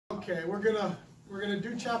Okay, we're gonna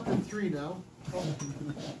do chapter 3 now. Oh.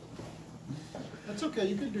 That's okay.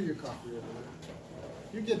 You can do your coffee over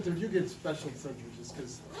there. You get special privileges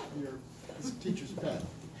because you're the teacher's pet.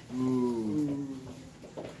 Ooh.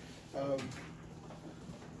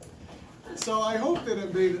 So I hope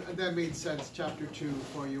that that made sense. Chapter 2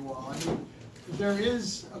 for you all. I mean, there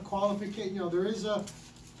is a qualification. You know,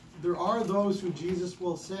 there are those who Jesus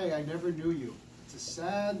will say, "I never knew you." It's a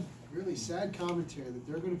sad, really sad commentary that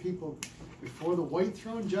there are going to be people before the white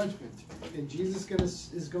throne judgment, and Jesus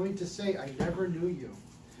is going to say, "I never knew you."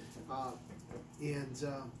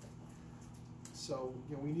 So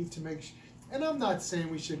you know, we need to make. And I'm not saying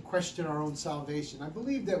we should question our own salvation. I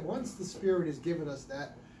believe that once the Spirit has given us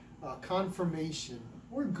that confirmation,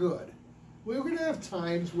 we're good. We're going to have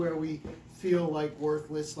times where we feel like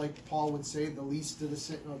worthless, like Paul would say, the least of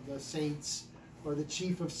the saints or the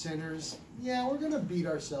chief of sinners. Yeah, we're going to beat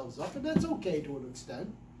ourselves up, and that's okay to an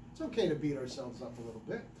extent. It's okay to beat ourselves up a little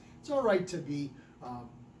bit. It's all right to be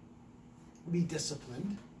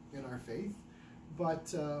disciplined in our faith,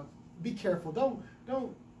 but be careful.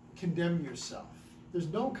 Don't condemn yourself. There's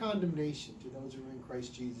no condemnation to those who are in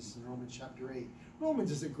Christ Jesus in Romans chapter 8.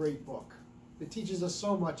 Romans is a great book. It teaches us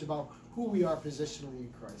so much about who we are positionally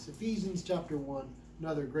in Christ. Ephesians chapter 1,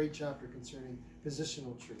 another great chapter concerning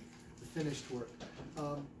positional truth, the finished work.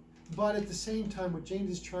 But at the same time, what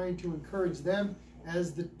James is trying to encourage them,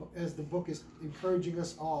 as the book is encouraging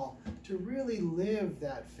us all, to really live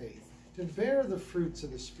that faith, to bear the fruits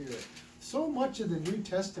of the Spirit. So much of the New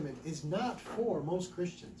Testament is not for most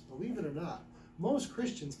Christians, believe it or not. Most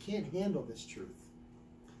Christians can't handle this truth.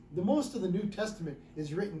 The most of the New Testament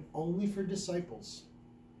is written only for disciples.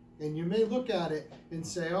 And you may look at it and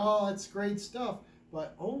say, "Oh, that's great stuff,"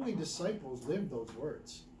 but only disciples live those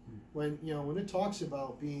words. When it talks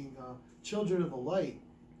about being children of the light,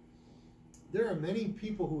 there are many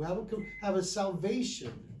people who have a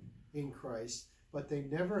salvation in Christ, but they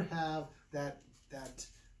never have that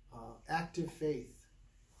active faith,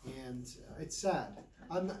 and it's sad.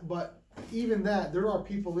 But even that, there are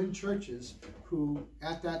people in churches who,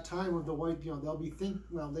 at that time of the white, they'll be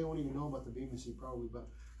they won't even know about the Bema Seat probably, but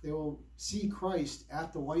they will see Christ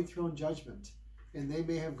at the white throne judgment, and they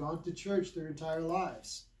may have gone to church their entire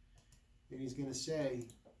lives, and He's going to say,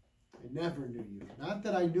 "I never knew you. Not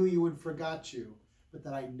that I knew you and forgot you, but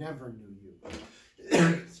that I never knew you."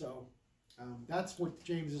 So that's what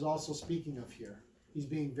James is also speaking of here. He's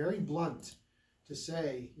being very blunt to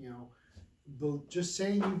say, just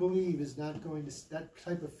saying you believe is not going to, that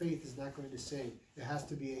type of faith is not going to save. It has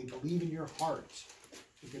to be a believe in your heart.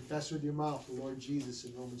 You confess with your mouth the Lord Jesus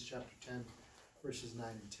in Romans chapter 10, verses 9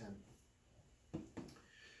 and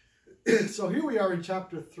 10. So here we are in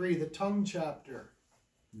chapter 3, the tongue chapter.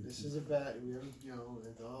 This is a bad,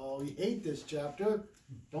 we hate this chapter.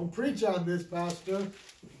 Don't preach on this, Pastor.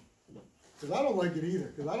 Because I don't like it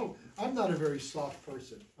either. Because I'm not a very soft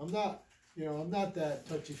person. I'm not that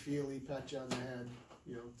touchy-feely, pat you on the head,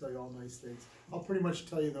 tell you all nice things. I'll pretty much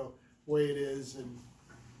tell you the way it is, and,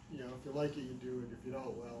 if you like it, you do, and if you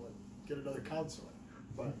don't, well, and get another counselor.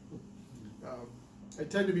 But I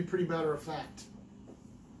tend to be pretty matter of fact.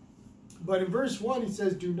 But in verse 1, he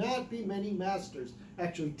says, "Do not be many masters,"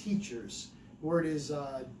 actually teachers. The word is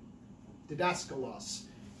didaskalos.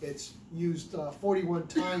 It's used 41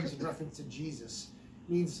 times in reference to Jesus.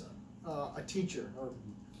 It means a teacher.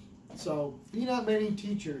 So, "Be not many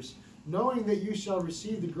teachers, knowing that you shall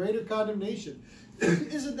receive the greater condemnation."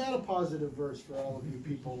 Isn't that a positive verse for all of you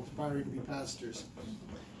people aspiring to be pastors?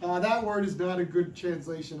 That word is not a good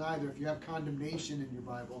translation either. If you have condemnation in your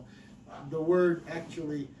Bible, the word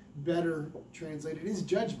actually better translated is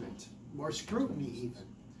judgment, or scrutiny even.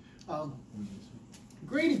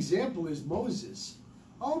 Great example is Moses.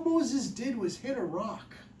 All Moses did was hit a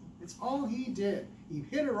rock. It's all he did. He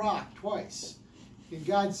hit a rock twice. And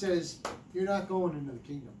God says, "You're not going into the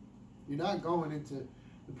kingdom. You're not going into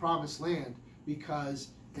the promised land because,"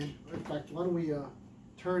 and in fact, why don't we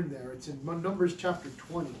turn there? It's in Numbers chapter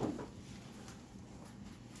 20,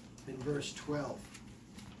 in verse 12.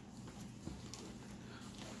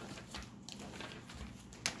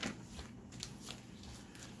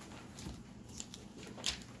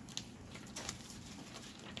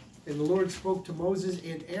 "And the Lord spoke to Moses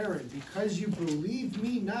and Aaron, because you believed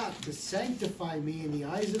me not to sanctify me in the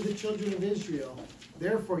eyes of the children of Israel,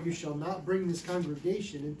 therefore you shall not bring this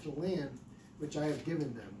congregation into the land which I have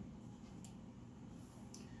given them."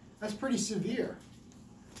 That's pretty severe.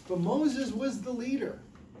 But Moses was the leader.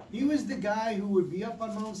 He was the guy who would be up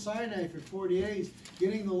on Mount Sinai for 40 days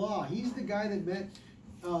getting the law. He's the guy that met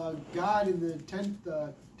God in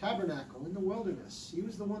the tabernacle in the wilderness. He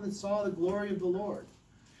was the one that saw the glory of the Lord.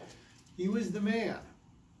 He was the man.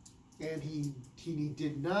 And he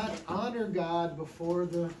did not honor God before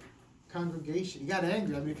the congregation. He got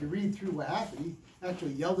angry. I mean, if you read through what happened, he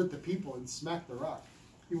actually yelled at the people and smacked the rock.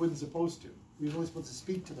 He wasn't supposed to. He was only supposed to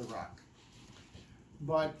speak to the rock.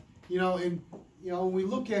 But when we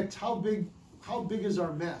look at how big is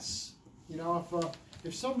our mess.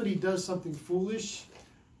 If somebody does something foolish,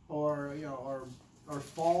 or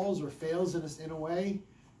falls or fails in a way,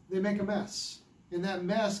 they make a mess. And that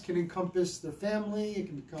mess can encompass their family, it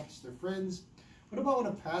can encompass their friends. What about when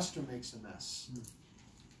a pastor makes a mess?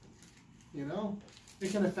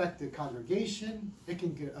 It can affect the congregation, it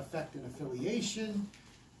can affect an affiliation,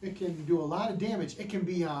 it can do a lot of damage. It can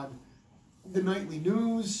be on the nightly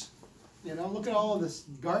news. Look at all of this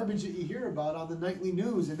garbage that you hear about on the nightly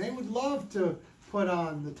news, and they would love to put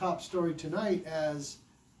on the top story tonight as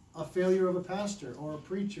a failure of a pastor or a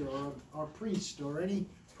preacher or a priest or any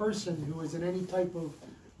person who is in any type of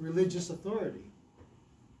religious authority.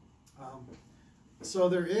 So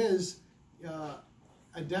there is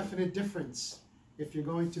a definite difference if you're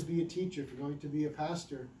going to be a teacher, if you're going to be a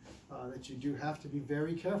pastor, that you do have to be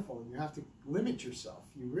very careful, and you have to limit yourself.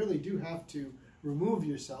 You really do have to remove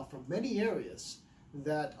yourself from many areas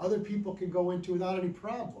that other people can go into without any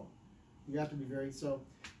problem. You have to be very, so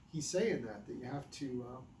he's saying that you have to,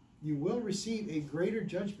 you will receive a greater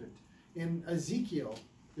judgment. In Ezekiel,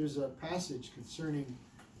 there's a passage concerning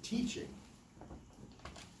teaching.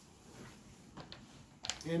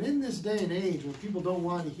 And in this day and age, when people don't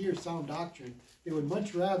want to hear sound doctrine, they would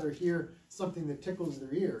much rather hear something that tickles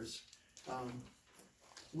their ears.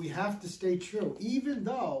 We have to stay true, even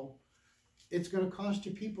though it's going to cost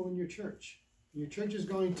you people in your church. Your church is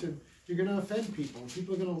going to, you're going to offend people, and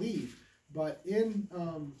people are going to leave. But in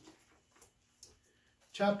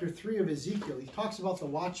chapter 3 of Ezekiel, he talks about the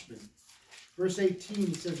watchman. Verse 18,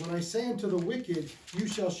 he says, "When I say unto the wicked, you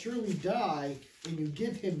shall surely die, and you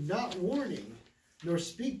give him not warning, nor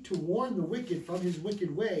speak to warn the wicked from his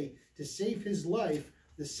wicked way, to save his life,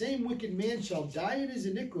 the same wicked man shall die in his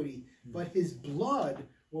iniquity, but his blood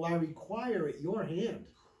will I require at your hand."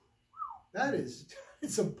 That is,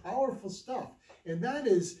 it's some powerful stuff. And that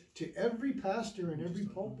is to every pastor and every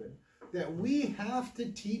pulpit, that we have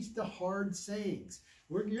to teach the hard sayings.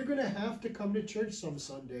 You're going to have to come to church some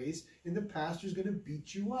Sundays, and the pastor's going to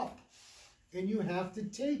beat you up. And you have to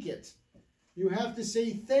take it. You have to say,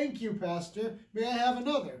 "Thank you, Pastor. May I have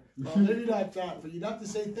another?" Well, maybe not that, but you'd have to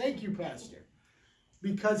say, "Thank you, Pastor."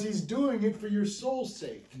 Because he's doing it for your soul's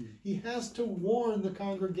sake. He has to warn the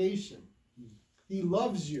congregation. He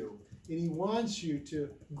loves you, and he wants you to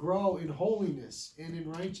grow in holiness and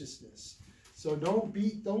in righteousness. So don't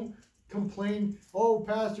complain, "Oh,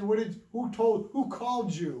 Pastor, who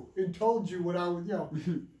called you and told you what I would,"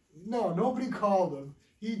 No, nobody called him.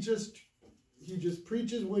 He just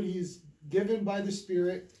preaches what he's given by the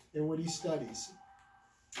Spirit and what he studies.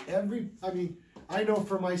 I know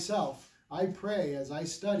for myself, I pray as I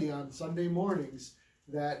study on Sunday mornings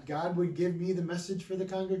that God would give me the message for the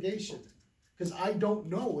congregation, because I don't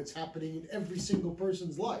know what's happening in every single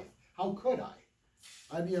person's life. How could I?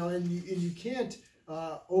 And you can't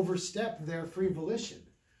overstep their free volition,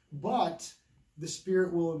 but the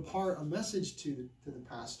Spirit will impart a message to the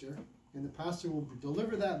pastor, and the pastor will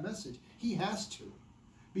deliver that message. He has to,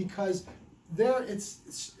 because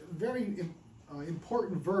it's a very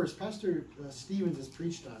important verse. Pastor Stevens has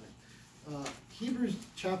preached on it. Hebrews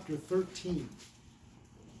chapter 13,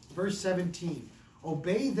 verse 17.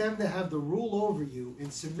 "Obey them that have the rule over you,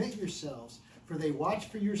 and submit yourselves, for they watch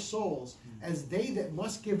for your souls, as they that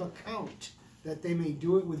must give account, that they may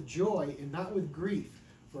do it with joy and not with grief,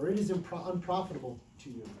 for it is unprofitable to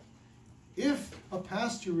you." If a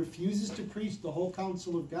pastor refuses to preach the whole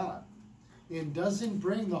counsel of God, and doesn't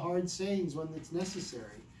bring the hard sayings when it's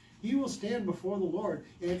necessary, he will stand before the Lord.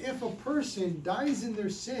 And if a person dies in their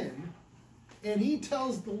sin, and he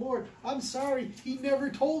tells the Lord, "I'm sorry, he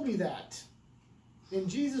never told me that," and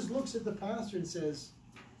Jesus looks at the pastor and says,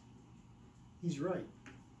 "He's right.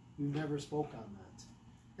 You never spoke on that."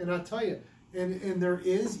 And I'll tell you, and there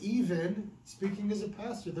is even, speaking as a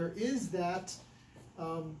pastor, there is that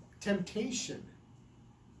temptation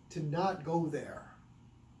to not go there.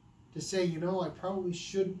 To say, I probably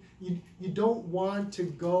shouldn't. You don't want to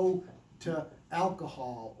go to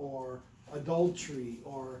alcohol or adultery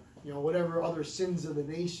or whatever other sins of the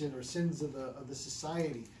nation or sins of the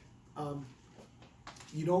society.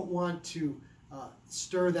 You don't want to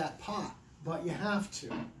stir that pot, but you have to.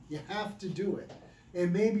 You have to do it.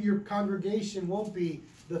 And maybe your congregation won't be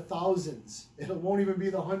the thousands. It won't even be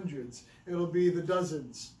the hundreds. It'll be the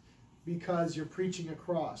dozens, because you're preaching a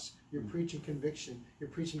cross. You're preaching conviction. You're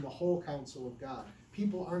preaching the whole counsel of God.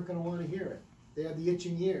 people aren't going to want to hear it. They have the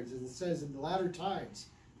itching ears, as it says in the latter times.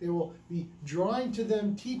 They will be drawing to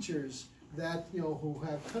them teachers that, who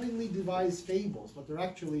have cunningly devised fables, but they're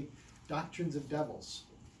actually doctrines of devils.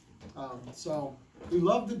 So we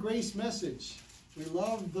love the grace message. We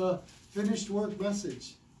love the finished work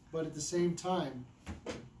message, but at the same time,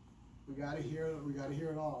 we got to hear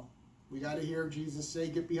it all. We got to hear Jesus say,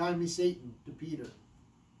 "Get behind me, Satan," to Peter,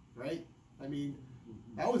 right? I mean,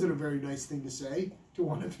 that wasn't a very nice thing to say to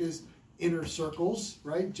one of his inner circles,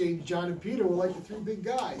 right? James, John, and Peter were like the three big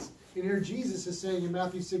guys. And here Jesus is saying in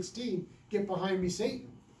Matthew 16, "Get behind me,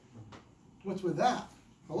 Satan." What's with that?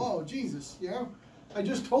 Hello, Jesus, I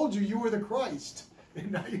just told you were the Christ,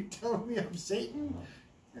 and now you're telling me I'm Satan?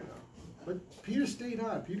 But Peter stayed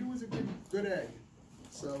on. Peter was a good egg.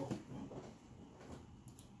 So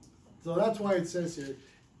that's why it says here,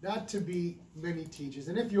 not to be many teachers.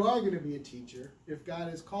 And if you are going to be a teacher, if God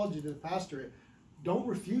has called you to the pastorate, don't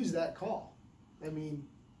refuse that call. I mean,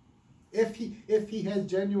 if he has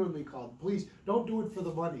genuinely called, please don't do it for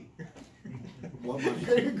the money. What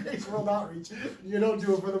money? Grace World Outreach. You don't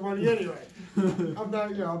do it for the money anyway. I'm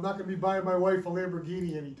not going to be buying my wife a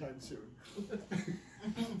Lamborghini anytime soon.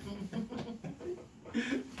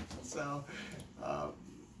 So,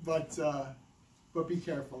 but be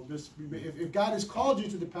careful. Just if God has called you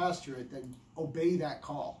to the pastorate, then obey that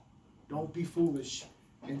call. Don't be foolish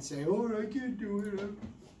and say, "Oh, I can't do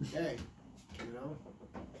it." Hey,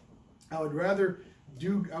 I would rather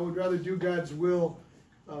do God's will,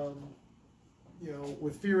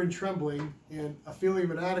 with fear and trembling and a feeling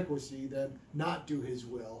of inadequacy than not do His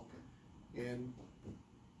will and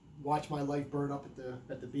watch my life burn up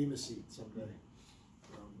at the bema seat someday.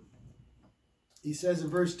 He says in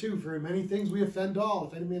verse 2, "For in many things we offend all.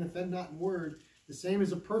 If any man offend not in word, the same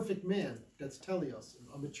is a perfect man," that's teleos,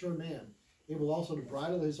 a mature man, able also to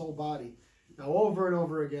bridle his whole body. Now, over and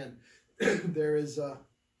over again, there is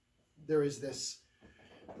this,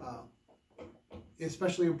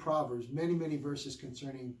 especially in Proverbs, many verses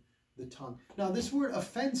concerning the tongue. Now, this word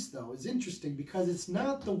offense, though, is interesting because it's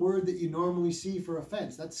not the word that you normally see for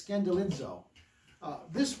offense. That's scandalizo.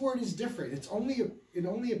 This word is different. It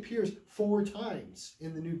only appears 4 times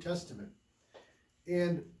in the New Testament.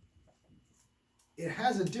 And it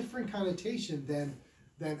has a different connotation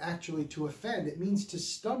than actually to offend. It means to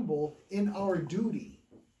stumble in our duty,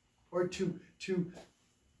 or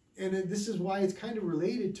and this is why it's kind of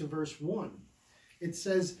related to verse 1. It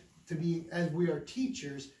says, to be, as we are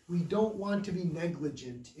teachers, we don't want to be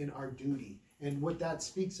negligent in our duty. And what that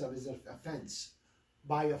speaks of is an offense.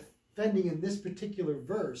 By offending in this particular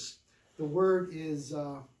verse, the word is,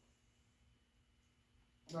 I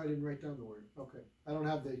didn't write down the word. Okay. I don't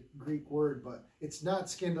have the Greek word, but it's not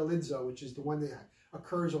scandalizo, which is the one that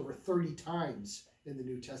occurs over 30 times in the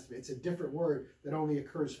New Testament. It's a different word that only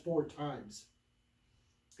occurs 4 times.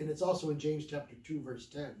 And it's also in James chapter 2, verse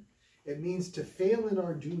 10. It means to fail in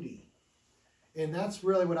our duty. And that's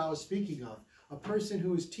really what I was speaking of. A person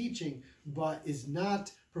who is teaching but is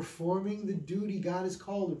not performing the duty God has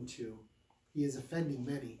called him to, he is offending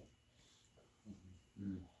many.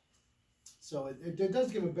 Mm-hmm. So it does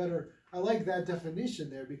give a better, I like that definition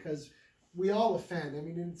there, because we all offend. I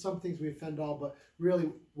mean, in some things we offend all, but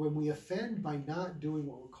really when we offend by not doing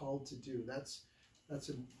what we're called to do, that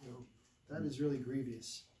is really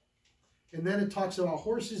grievous. And then it talks about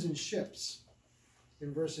horses and ships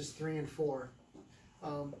in verses 3 and 4.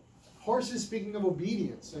 Horses, speaking of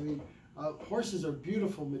obedience, I mean, horses are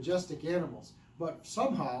beautiful, majestic animals, but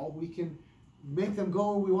somehow we can make them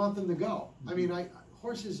go where we want them to go. I mean,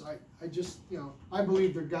 horses, I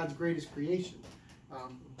believe they're God's greatest creation.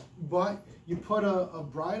 But you put a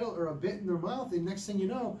bridle or a bit in their mouth, and next thing you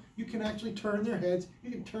know, you can actually turn their heads, you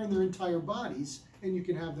can turn their entire bodies, and you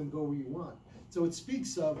can have them go where you want. So it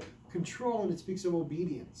speaks of control, and it speaks of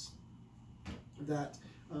obedience. That,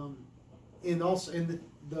 and also in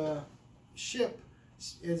the ship,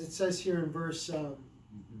 as it says here in verse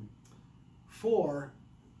 4,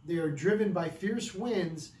 they are driven by fierce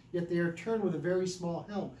winds, yet they are turned with a very small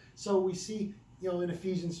helm. So we see, in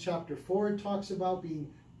Ephesians chapter 4, it talks about being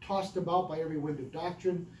tossed about by every wind of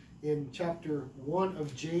doctrine. In chapter 1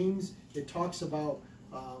 of James, it talks about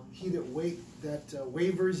he that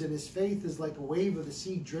wavers in his faith is like a wave of the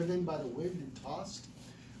sea driven by the wind and tossed.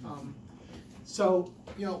 So,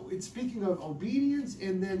 it's speaking of obedience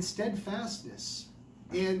and then steadfastness.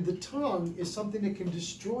 And the tongue is something that can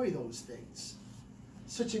destroy those things.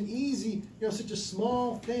 Such an easy, such a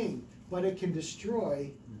small thing, but it can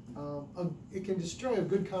destroy. It can destroy a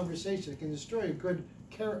good conversation. It can destroy a good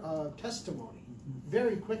testimony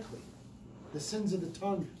very quickly. The sins of the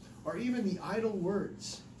tongue, or even the idle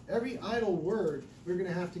words. Every idle word we're going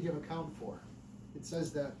to have to give account for. It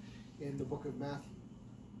says that in the book of Matthew.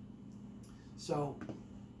 So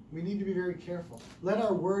we need to be very careful. Let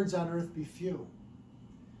our words on earth be few.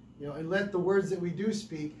 And let the words that we do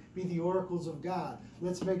speak be the oracles of God.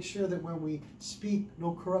 Let's make sure that when we speak,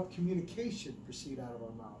 no corrupt communication proceed out of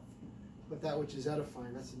our mouth, but that which is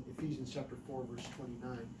edifying. That's in Ephesians chapter 4, verse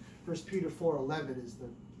 29. 1 Peter 4:11 is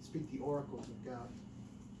speak the oracles of God.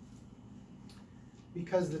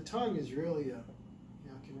 Because the tongue is really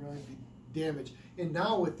can really be damaged. And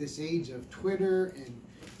now with this age of Twitter and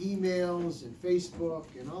emails and Facebook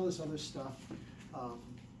and all this other stuff,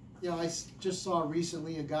 I just saw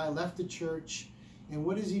recently a guy left the church, and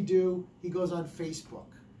what does he do? He goes on Facebook,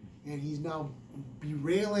 and he's now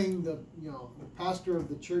berailing the pastor of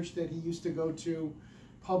the church that he used to go to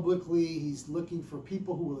publicly. He's looking for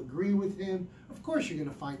people who will agree with him. Of course, you're going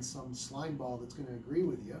to find some slime ball that's going to agree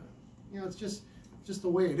with you. It's just the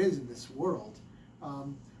way it is in this world.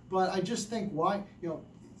 But I just think, why?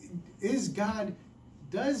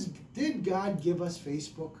 Did God give us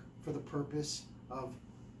Facebook for the purpose of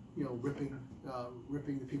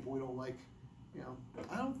ripping the people we don't like?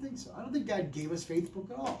 I don't think so. I don't think God gave us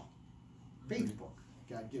Facebook at all. Facebook,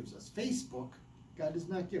 God gives us. Facebook, God does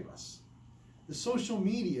not give us. The social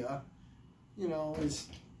media, is,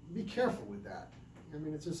 be careful with that. I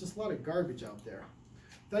mean, it's just a lot of garbage out there.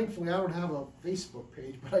 Thankfully, I don't have a Facebook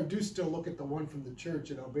page, but I do still look at the one from the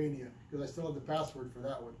church in Albania because I still have the password for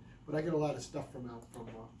that one. But I get a lot of stuff from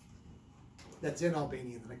that's in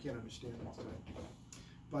Albanian that I can't understand today.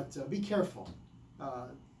 But be careful.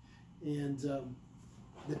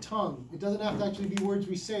 The tongue, it doesn't have to actually be words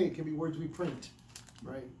we say. It can be words we print,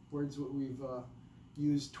 right? Words that we've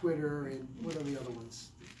used, Twitter and what are the other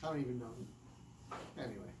ones? I don't even know.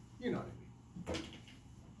 Anyway, you know what I mean.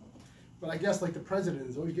 But I guess like the president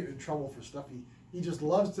is always getting in trouble for stuff. He just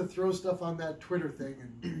loves to throw stuff on that Twitter thing,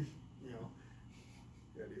 and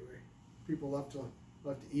anyway, people love to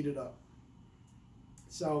eat it up.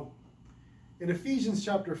 So in Ephesians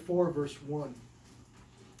chapter 4, verse 1,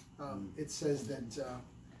 it says that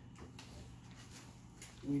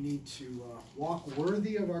we need to walk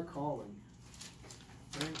worthy of our calling.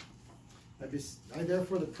 Right? I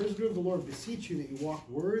therefore, the prisoner of the Lord, beseech you that you walk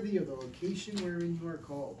worthy of the vocation wherein you are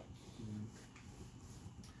called.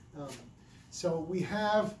 So we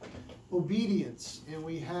have obedience, and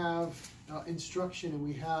we have instruction, and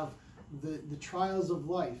we have the trials of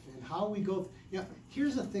life, and how we go.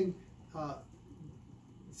 Here's the thing.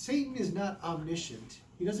 Satan is not omniscient.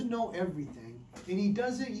 He doesn't know everything, and he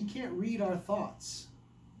can't read our thoughts.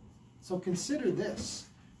 So consider this,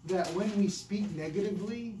 that when we speak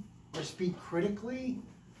negatively or speak critically,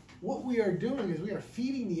 what we are doing is we are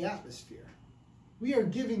feeding the atmosphere. We are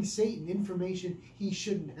giving Satan information he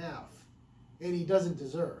shouldn't have, and he doesn't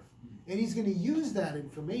deserve. And he's going to use that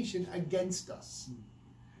information against us.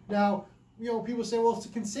 Now, people say, well,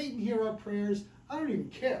 can Satan hear our prayers? I don't even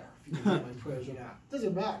care if you can hear my prayers or not. It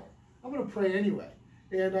doesn't matter. I'm going to pray anyway.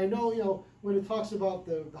 And I know, when it talks about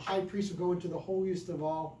the high priest will go into the holiest of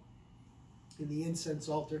all in the incense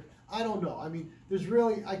altar, I don't know. I mean, there's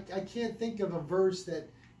really, I can't think of a verse that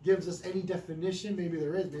gives us any definition. Maybe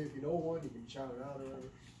there is. Maybe if you know one, you can shout it out or whatever.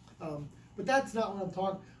 But that's not what I'm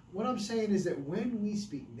talking. What I'm saying is that when we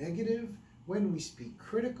speak negative, when we speak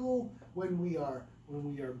critical, when we are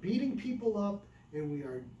beating people up, and we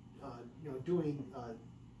are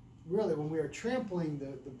when we are trampling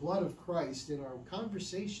the blood of Christ in our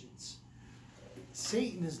conversations,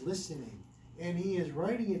 Satan is listening, and he is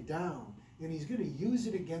writing it down, and he's going to use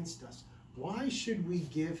it against us. Why should we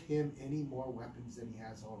give him any more weapons than he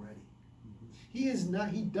has already? He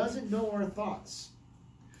doesn't know our thoughts.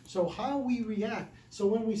 So how we react. So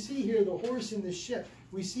when we see here the horse and the ship,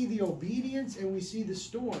 we see the obedience and we see the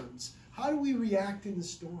storms. How do we react in the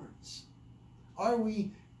storms? Are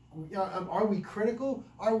we critical?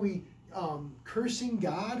 Are we cursing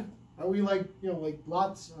God? Are we like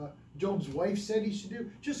Lot's Job's wife said he should do?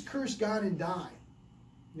 Just curse God and die.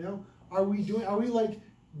 Are we like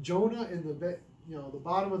Jonah in the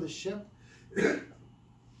bottom of the ship?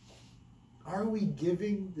 Are we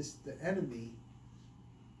giving the enemy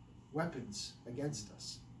weapons against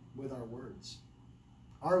us with our words?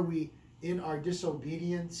 Are we in our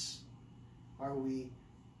disobedience? Are we,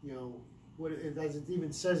 as it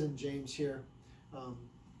even says in James here,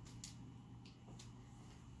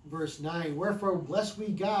 verse 9, wherefore bless we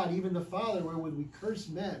God, even the Father, wherewith we curse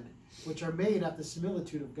men, which are made after the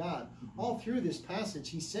similitude of God. All through this passage,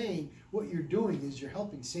 he's saying what you're doing is you're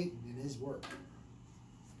helping Satan in his work.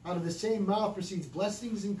 Out of the same mouth proceeds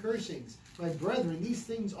blessings and cursings. My brethren, these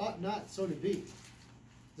things ought not so to be.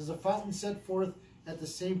 Does a fountain set forth at the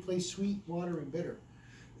same place sweet water and bitter.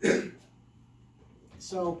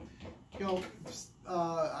 So,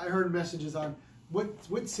 I heard messages on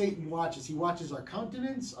what Satan watches. He watches our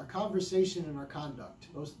countenance, our conversation, and our conduct.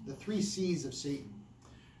 Those the 3 C's of Satan.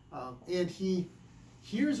 And he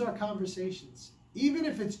hears our conversations, even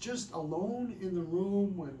if it's just alone in the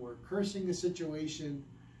room when we're cursing a situation,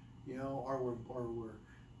 or we're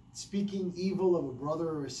speaking evil of a brother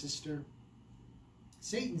or a sister.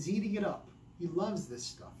 Satan's eating it up. He loves this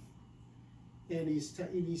stuff, and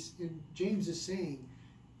and James is saying,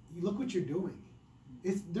 look what you're doing.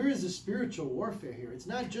 There is a spiritual warfare here. It's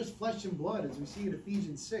not just flesh and blood, as we see in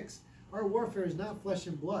Ephesians 6. Our warfare is not flesh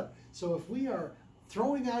and blood. So if we are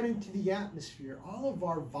throwing out into the atmosphere all of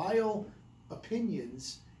our vile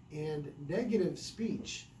opinions and negative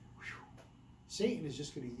speech, Satan is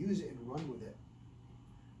just going to use it and run with it.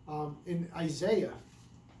 In Isaiah,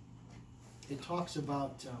 it talks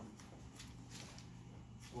about, I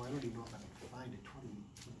don't even know if I can find it,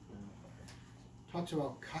 talks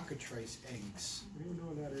about cockatrice eggs. Anyone know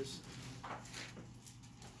what that is?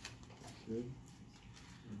 Good.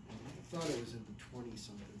 I thought it was in the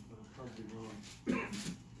 20-something, but I'm probably wrong.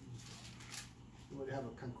 You would have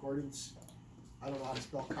a concordance. I don't know how to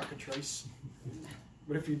spell cockatrice.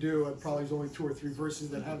 But if you do, it probably is only 2 or 3 verses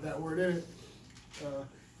that have that word in it.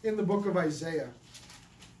 In the book of Isaiah.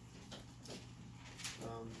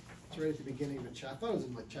 It's right at the beginning of the chapter. I thought it was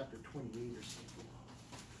in like chapter 28 or something.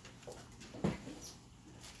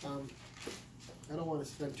 I don't want to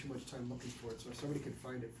spend too much time looking for it, so if somebody can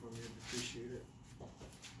find it for me, I'd appreciate it.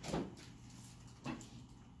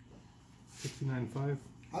 59.5?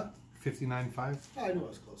 Huh? 59.5? Oh, I knew I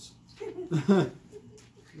was close. In the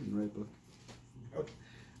right book. Okay.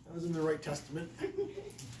 I was in the right testament.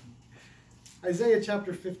 Isaiah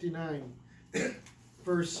chapter 59,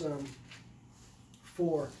 verse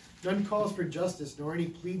 4. None calls for justice, nor any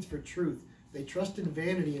pleads for truth. They trust in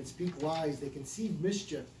vanity and speak lies. They conceive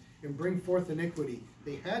mischief and bring forth iniquity.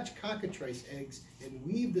 They hatch cockatrice eggs and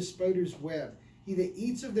weave the spider's web. He that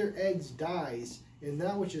eats of their eggs dies, and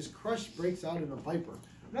that which is crushed breaks out in a viper.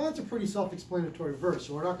 Now that's a pretty self-explanatory verse,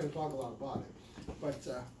 so we're not going to talk a lot about it. But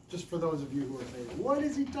just for those of you who are thinking, what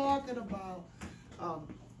is he talking about?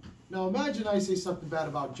 Now imagine I say something bad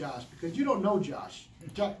about Josh, because you don't know Josh.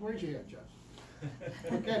 Josh, where's your hand, Josh?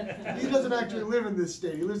 Okay, he doesn't actually live in this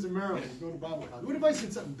state. He lives in Maryland. He's going to Bible college. What if I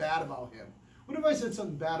said something bad about him? What if I said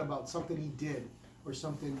something bad about something he did or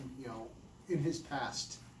something, in his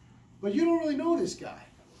past? But you don't really know this guy.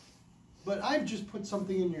 But I've just put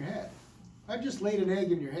something in your head. I've just laid an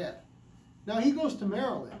egg in your head. Now he goes to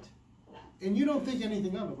Maryland, and you don't think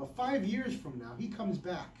anything of it. But 5 years from now, he comes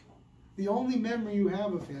back. The only memory you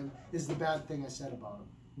have of him is the bad thing I said about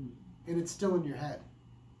him. And it's still in your head.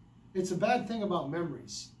 It's a bad thing about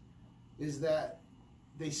memories, is that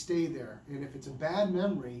they stay there. And if it's a bad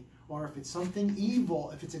memory, or if it's something evil,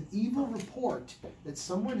 if it's an evil report that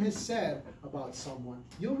someone has said about someone,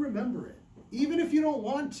 you'll remember it, even if you don't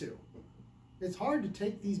want to. It's hard to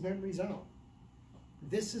take these memories out.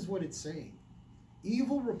 This is what it's saying.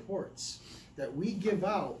 Evil reports that we give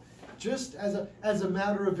out just as a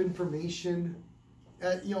matter of information,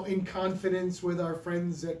 in confidence with our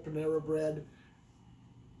friends at Panera Bread.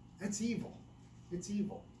 That's evil. It's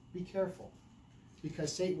evil. Be careful.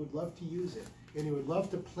 Because Satan would love to use it. And he would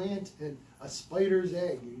love to plant a spider's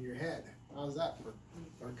egg in your head. How's that for?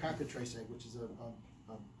 Or a cockatrice egg, which is a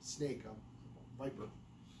snake, a viper.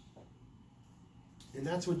 And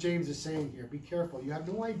that's what James is saying here. Be careful. You have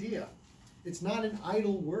no idea. It's not an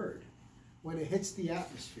idle word when it hits the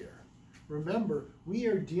atmosphere. Remember, we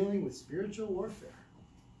are dealing with spiritual warfare.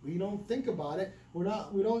 We don't think about it. We're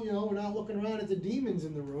not looking around at the demons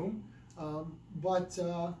in the room. But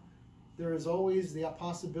there is always the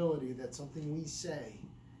possibility that something we say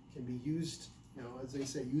can be used, as they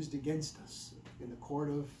say, used against us in the court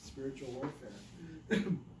of spiritual warfare.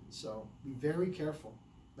 So be very careful.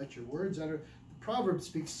 Let your words enter. The proverb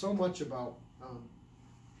speaks so much about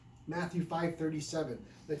Matthew 5:37.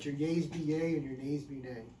 Let your yeas be yea and your nays be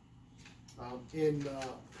nay. In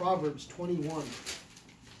Proverbs 21.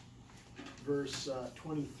 Verse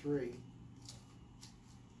 23.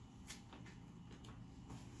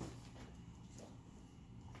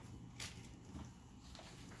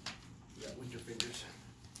 Yeah, winter fingers.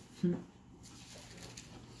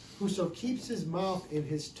 Whoso keeps his mouth and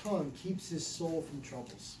his tongue keeps his soul from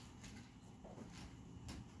troubles.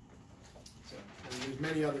 So, and there's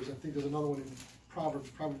many others. I think there's another one in Proverbs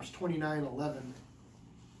 29:11.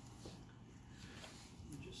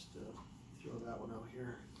 Just throw that one out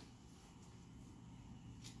here.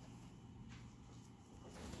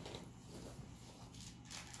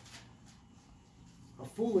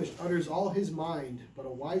 foolish utters all his mind, but a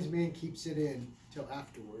wise man keeps it in till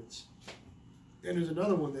afterwards. And there's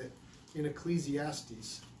another one that in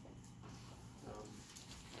Ecclesiastes.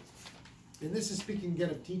 And this is speaking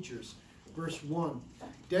again of teachers. Verse 1.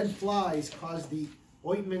 Dead flies cause the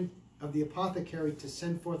ointment of the apothecary to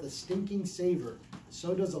send forth a stinking savor.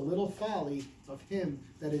 So does a little folly of him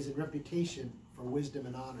that is in reputation for wisdom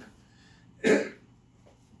and honor. The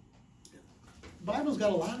Bible's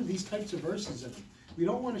got a lot of these types of verses in it. We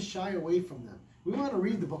don't want to shy away from them. We want to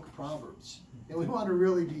read the book of Proverbs. And we want to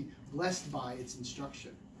really be blessed by its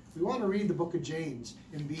instruction. We want to read the book of James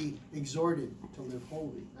and be exhorted to live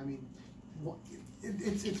holy. I mean,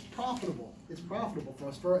 it's profitable. It's profitable for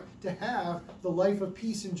us to have the life of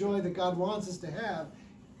peace and joy that God wants us to have.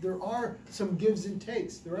 There are some gives and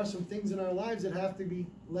takes. There are some things in our lives that have to be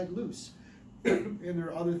let loose. And there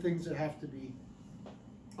are other things that have to be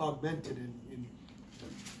augmented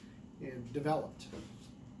and developed.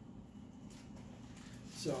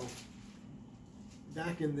 So,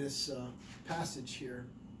 back in this passage here,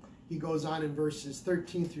 he goes on in verses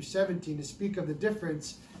 13 through 17 to speak of the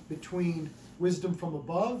difference between wisdom from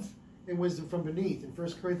above and wisdom from beneath. In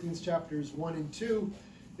 1 Corinthians chapters 1 and 2,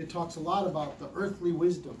 it talks a lot about the earthly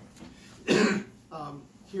wisdom.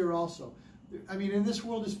 Here also. I mean, in this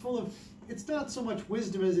world is full of, it's not so much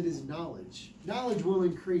wisdom as it is knowledge. Knowledge will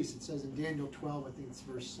increase. It says in Daniel 12, I think it's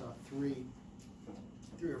verse 3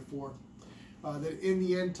 or 4, that in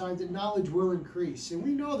the end times that knowledge will increase. And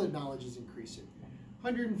we know that knowledge is increasing.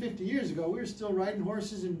 150 years ago, we were still riding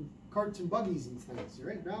horses and carts and buggies and things.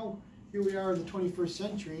 Right now, here we are in the 21st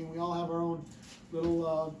century, and we all have our own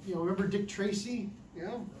little, remember Dick Tracy? You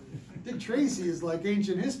know, Dick Tracy is like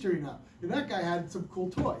ancient history now. And that guy had some cool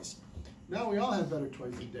toys. Now we all have better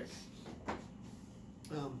toys than Dick.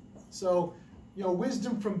 So,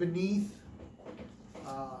 wisdom from beneath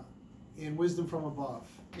and wisdom from above.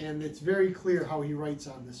 And it's very clear how he writes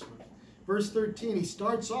on this one. Verse 13, he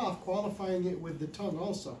starts off qualifying it with the tongue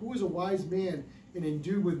also. Who is a wise man and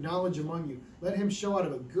endued with knowledge among you? Let him show out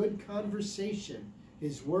of a good conversation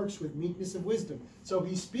his works with meekness of wisdom. So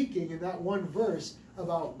he's speaking in that one verse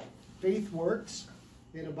about faith works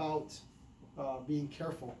and about being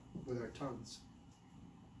careful with our tongues.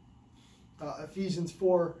 Ephesians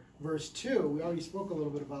 4 verse 2, we already spoke a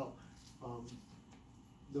little bit about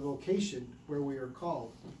the vocation where we are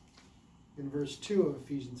called. In verse 2 of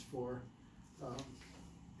Ephesians 4,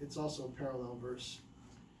 it's also a parallel verse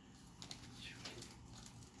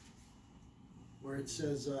where it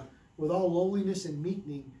says, with all lowliness and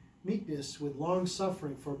meekness, with long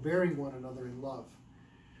suffering, forbearing one another in love.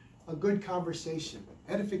 A good conversation,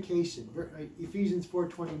 edification. Ephesians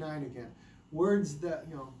 4:29 again. Words that,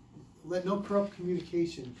 let no corrupt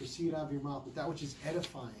communication proceed out of your mouth, but that which is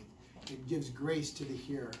edifying and gives grace to the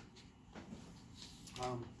hearer.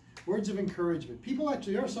 Words of encouragement. People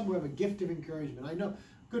actually, there are some who have a gift of encouragement. I know a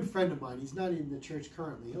good friend of mine, he's not even in the church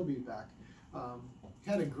currently, he'll be back.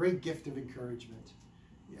 Had a great gift of encouragement.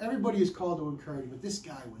 Everybody is called to encourage, but this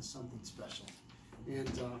guy was something special. And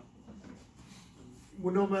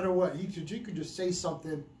well, no matter what, he could just say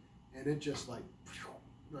something, and it just like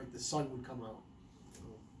the sun would come out.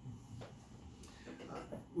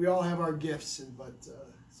 We all have our gifts, but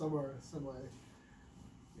some are.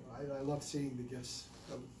 I love seeing the gifts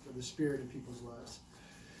of the Spirit in people's lives.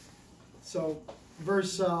 So,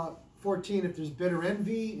 verse 14, if there's bitter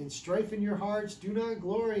envy and strife in your hearts, do not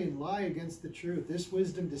glory and lie against the truth. This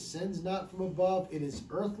wisdom descends not from above. It is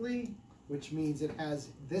earthly, which means it has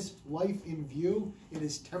this life in view. It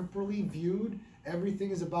is temporally viewed. Everything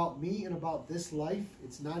is about me and about this life.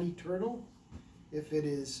 It's not eternal. If it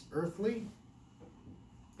is earthly,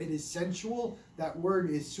 it is sensual. That word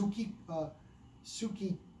is sukiki.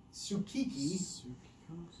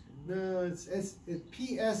 No, it's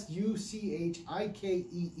P-S-U-C-H-I-K-E-E.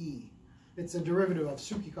 It's a derivative of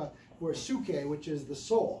sukika, where suke, which is the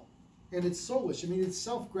soul. And it's soulish. I mean, it's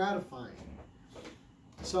self-gratifying.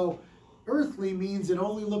 So, earthly means it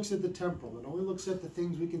only looks at the temporal. It only looks at the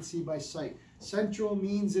things we can see by sight. Sensual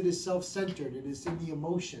means it is self-centered. It is in the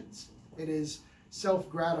emotions. It is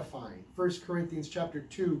self-gratifying. 1 Corinthians chapter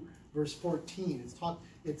 2, verse 14.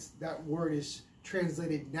 That word is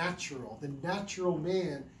translated natural. The natural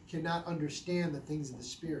man cannot understand the things of the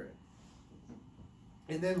Spirit.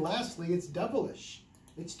 And then lastly, it's devilish.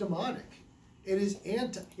 It's demonic.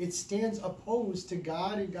 It stands opposed to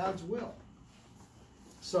God and God's will.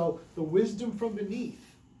 So the wisdom from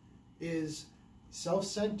beneath is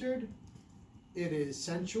self-centered, it is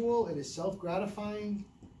sensual, it is self-gratifying,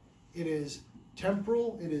 it is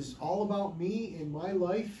temporal, it is all about me and my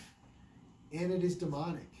life, and it is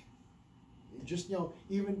demonic. Just,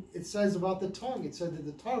 even it says about the tongue, it said that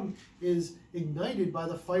the tongue is ignited by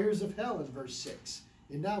the fires of hell in verse 6.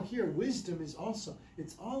 And now here, wisdom is also,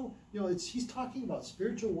 it's all, he's talking about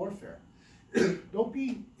spiritual warfare. Don't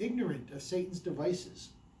be ignorant of Satan's devices.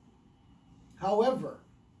 However,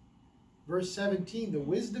 verse 17, the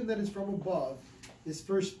wisdom that is from above is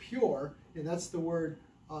first pure, and that's the word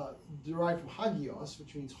derived from hagios,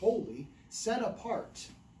 which means holy, set apart.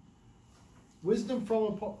 Wisdom from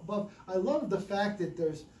above. I love the fact that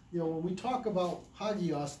there's, when we talk about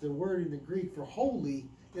hagios, the word in the Greek for holy,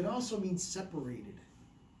 it also means separated.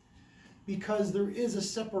 Because there is a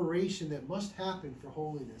separation that must happen for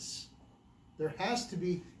holiness. There has to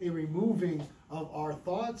be a removing of our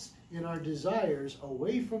thoughts and our desires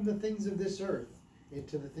away from the things of this earth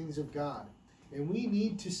into the things of God. And we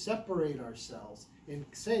need to separate ourselves and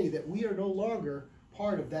say that we are no longer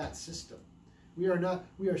part of that system. We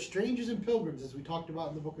are strangers and pilgrims, as we talked about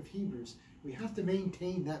in the book of Hebrews. We have to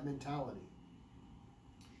maintain that mentality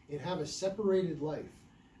and have a separated life,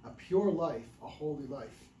 a pure life, a holy life,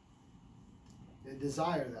 and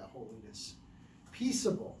desire that holiness.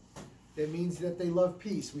 Peaceable. It means that they love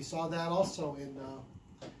peace. We saw that also in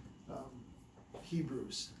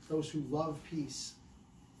Hebrews, those who love peace.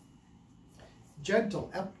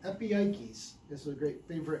 Gentle, epiikes. This is a great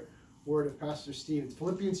favorite word of Pastor Stephen's.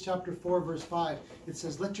 Philippians chapter 4, verse 5. It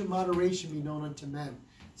says, let your moderation be known unto men.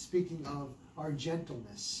 Speaking of our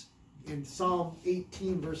gentleness. In Psalm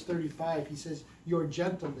 18, verse 35, he says, your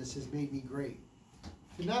gentleness has made me great.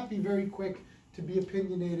 Do not be very quick to be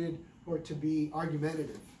opinionated or to be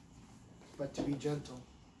argumentative, but to be gentle.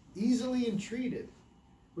 Easily entreated,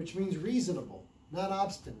 which means reasonable, not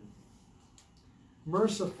obstinate.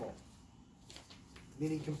 Merciful,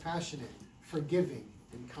 meaning compassionate, forgiving,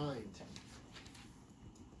 and kind.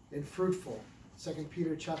 And fruitful. 2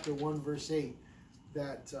 Peter chapter 1, verse 8.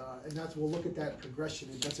 We'll look at that progression,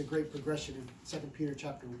 and that's a great progression in 2 Peter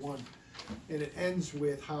chapter 1. And it ends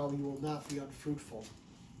with how you will not be unfruitful.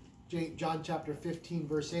 John chapter 15,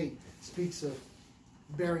 verse 8 speaks of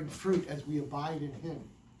bearing fruit as we abide in him.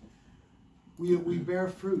 We bear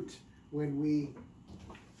fruit when we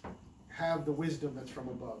have the wisdom that's from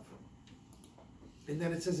above. And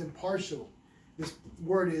then it says impartial. This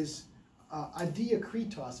word is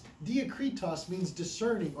adiakritos. Diakritos means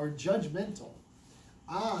discerning or judgmental.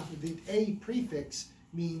 The a prefix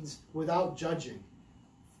means without judging,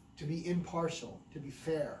 to be impartial, to be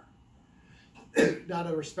fair, not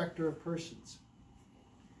a respecter of persons.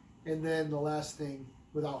 And then the last thing,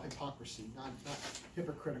 without hypocrisy, not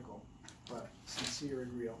hypocritical, but sincere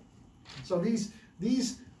and real. So these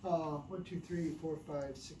 1, 2, 3, 4,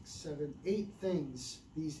 5, 6, 7, 8 things,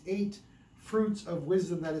 these 8 fruits of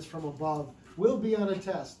wisdom that is from above will be on a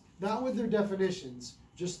test, not with their definitions,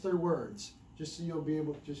 just their words, just so you'll be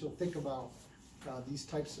able to, you'll think about these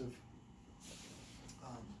types of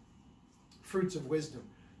fruits of wisdom.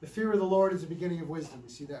 The fear of the Lord is the beginning of wisdom. We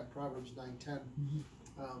see that in Proverbs 9:10.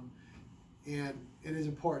 And it is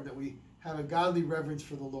important that we have a godly reverence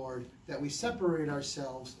for the Lord, that we separate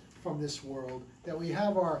ourselves from this world, that we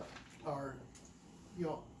have our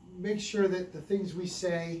make sure that the things we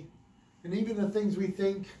say and even the things we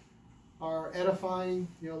think are edifying.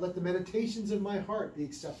 Let the meditations of my heart be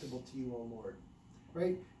acceptable to you, O Lord.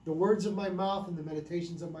 Right? The words of my mouth and the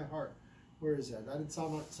meditations of my heart. Where is that? That in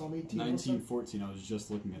Psalm 18? 1914. I was just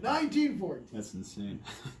looking at 1914. That's insane.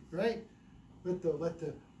 Right? Let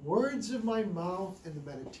the words of my mouth and the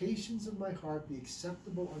meditations of my heart be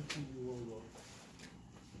acceptable unto you, O Lord.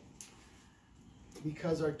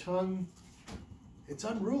 Because our tongue, it's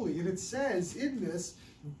unruly. And it says in this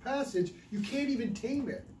passage, you can't even tame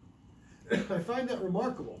it. I find that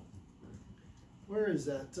remarkable. Where is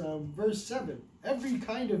that? Verse 7. Every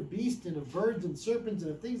kind of beast and of birds and serpents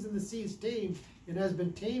and of things in the sea is tamed and has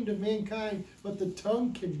been tamed of mankind, but the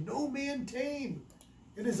tongue can no man tame.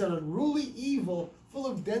 It is an unruly evil full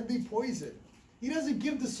of deadly poison. He doesn't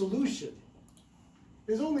give the solution.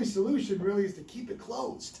 His only solution really is to keep it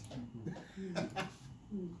closed.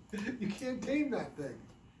 You can't tame that thing.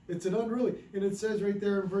 It's an unruly. And it says right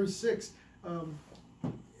there in verse 6,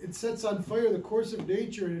 it sets on fire the course of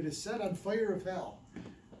nature, and it is set on fire of hell.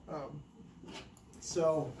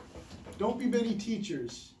 So don't be many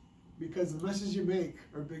teachers, because the messes you make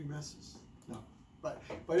are big messes. No. But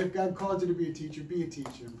if God calls you to be a teacher,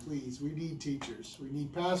 please. We need teachers. We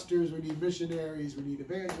need pastors. We need missionaries. We need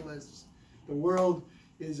evangelists. The world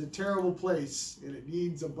is a terrible place, and it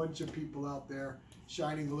needs a bunch of people out there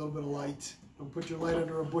shining a little bit of light. Don't put your light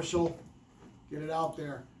under a bushel. Get it out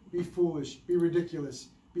there. Be foolish. Be ridiculous.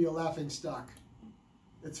 Be a laughing stock.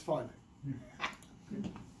 It's fun.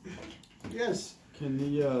 Yes. Can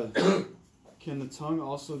Can the tongue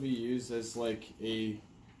also be used as like a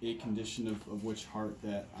condition of which heart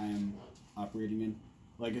that I am operating in?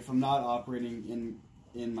 Like if I'm not operating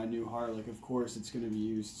in my new heart, like of course it's going to be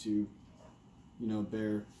used to,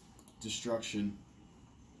 bear destruction.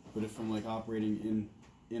 But if I'm like operating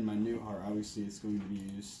in my new heart, obviously it's going to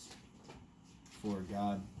be used for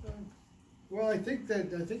God. Well, I think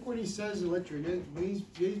when he says let your ways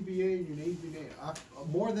be yea and your nays be nay,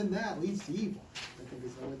 more than that leads to evil. I think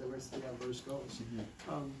is the way the rest of that verse goes.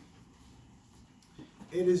 Mm-hmm.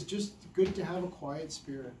 It is just good to have a quiet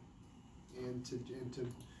spirit and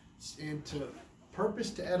to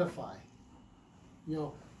purpose to edify.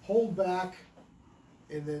 Hold back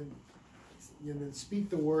and then speak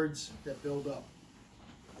the words that build up.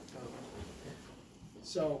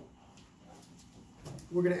 So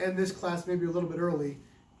we're going to end this class maybe a little bit early,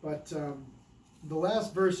 but the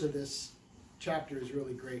last verse of this chapter is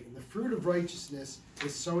really great. And the fruit of righteousness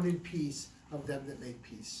is sown in peace of them that make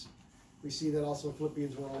peace. We see that also in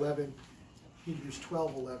Philippians 1:11, Hebrews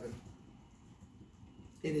 12:11.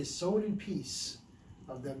 It is sown in peace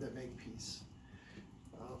of them that make peace.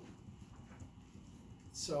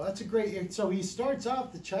 So that's a great. So he starts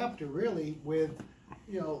out the chapter really with,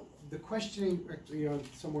 the questioning.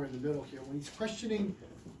 Somewhere in the middle here, when he's questioning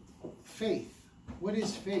faith. What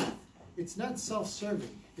is faith? It's not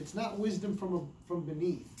self-serving. It's not wisdom from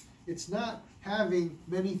beneath. It's not having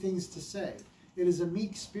many things to say. It is a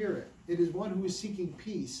meek spirit. It is one who is seeking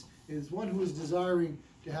peace. It is one who is desiring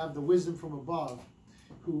to have the wisdom from above,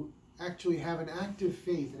 who actually have an active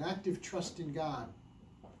faith, an active trust in God.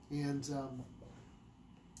 And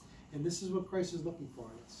this is what Christ is looking for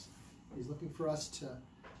in us. He's looking for us to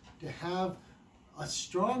have a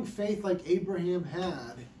strong faith like Abraham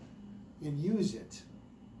had and use it.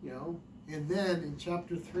 And then in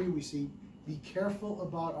chapter 3 we see, be careful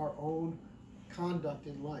about our own conduct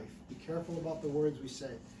in life. Be careful about the words we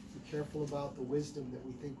say. Be careful about the wisdom that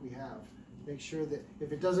we think we have. Make sure that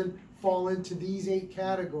if it doesn't fall into these 8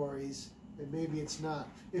 categories, then maybe it's not.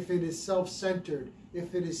 If it is self-centered,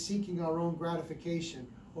 if it is seeking our own gratification,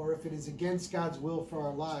 or if it is against God's will for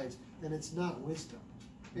our lives, then it's not wisdom.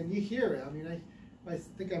 And you hear it. I mean, I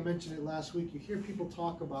think I mentioned it last week. You hear people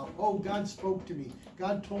talk about, oh, God spoke to me.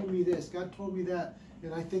 God told me this. God told me that.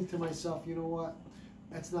 And I think to myself, you know what?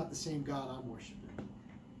 That's not the same God I'm worshiping.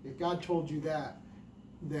 If God told you that,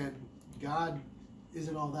 then God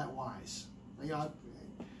isn't all that wise.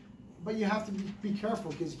 But you have to be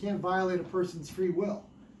careful because you can't violate a person's free will.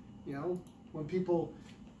 When people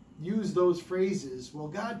use those phrases, well,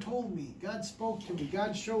 God told me, God spoke to me,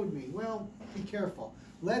 God showed me. Well, be careful.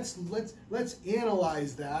 Let's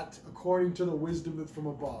analyze that according to the wisdom that's from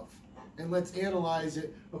above, and let's analyze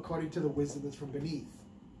it according to the wisdom that's from beneath,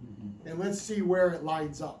 and let's see where it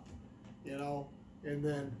lines up, and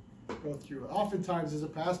then go through it. Oftentimes, as a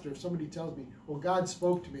pastor, if somebody tells me, "Well, God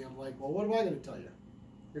spoke to me," I'm like, "Well, what am I going to tell you?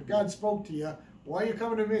 If God spoke to you, why are you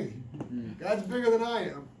coming to me? God's bigger than I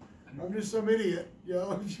am. I'm just some idiot,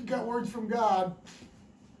 if you got words from God."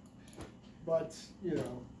 But,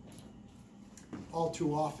 all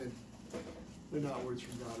too often, they're not words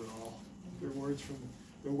from God at all. They're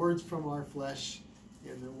words from our flesh,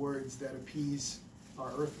 and they're words that appease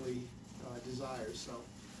our earthly desires. So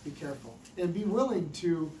be careful. And be willing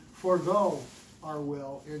to forego our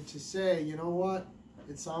will and to say, you know what,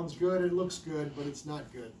 it sounds good, it looks good, but it's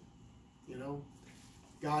not good.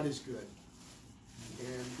 God is good.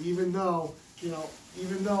 And even though,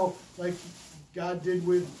 like God did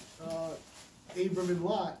with Abram and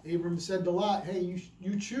Lot, Abram said to Lot, hey,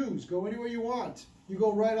 you choose, go anywhere you want. You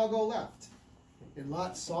go right, I'll go left. And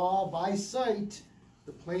Lot saw by sight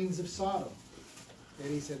the plains of Sodom. And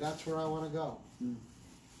he said, that's where I want to go.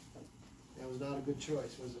 That was not a good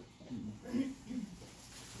choice, was it?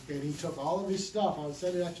 And he took all of his stuff. I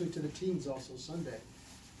said it actually to the teens also Sunday.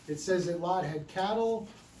 It says that Lot had cattle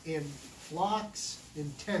and flocks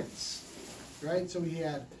and tents, right? So he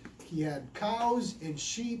had cows and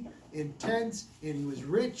sheep and tents, and he was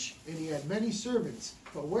rich, and he had many servants.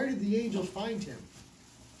 But where did the angels find him?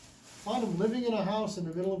 Found him living in a house in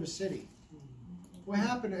the middle of a city. What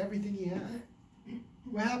happened to everything he had?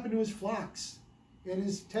 What happened to his flocks and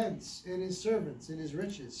his tents and his servants and his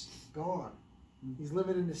riches? Gone. He's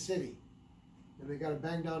living in the city, and they got to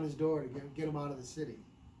bang down his door to get him out of the city.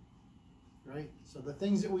 Right? So the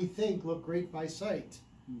things that we think look great by sight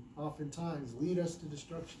oftentimes lead us to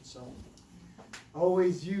destruction. So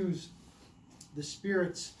always use the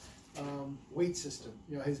Spirit's weight system,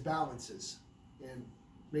 his balances, and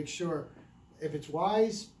make sure if it's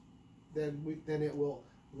wise, then it will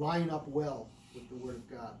line up well with the Word of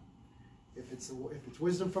God. If it's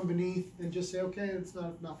wisdom from beneath, then just say, okay, it's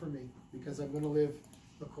not for me, because I'm going to live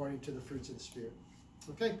according to the fruits of the Spirit.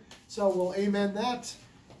 Okay, so we'll amen that.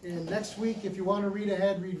 And next week, if you want to read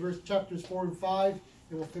ahead, read chapters 4 and 5, and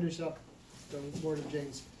we'll finish up the Word of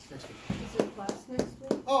James next week. Is there a class next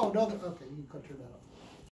week? Oh, no, okay, you can turn that off.